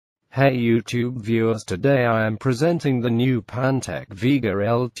Hey YouTube viewers, today I am presenting the new Pantech Vega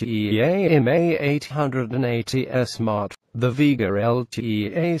LTE-A IM-A880S smartphone. The Vega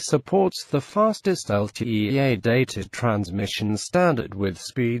LTE-A supports the fastest LTE-A data transmission standard with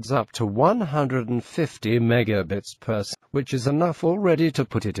speeds up to 150 megabits per second, which is enough already to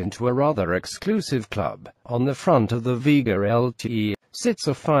put it into a rather exclusive club. On the front of the Vega LTE sits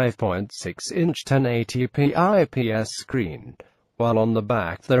a 5.6-inch 1080p IPS screen, while on the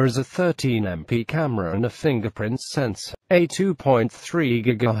back there is a 13MP camera and a fingerprint sensor. A 2.3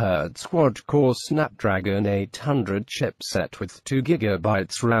 GHz quad-core Snapdragon 800 chipset with 2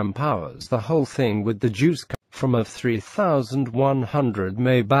 GB RAM powers the whole thing with the juice from a 3100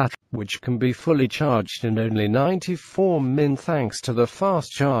 mAh battery, which can be fully charged in only 94 min thanks to the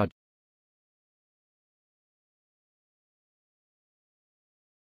fast charge.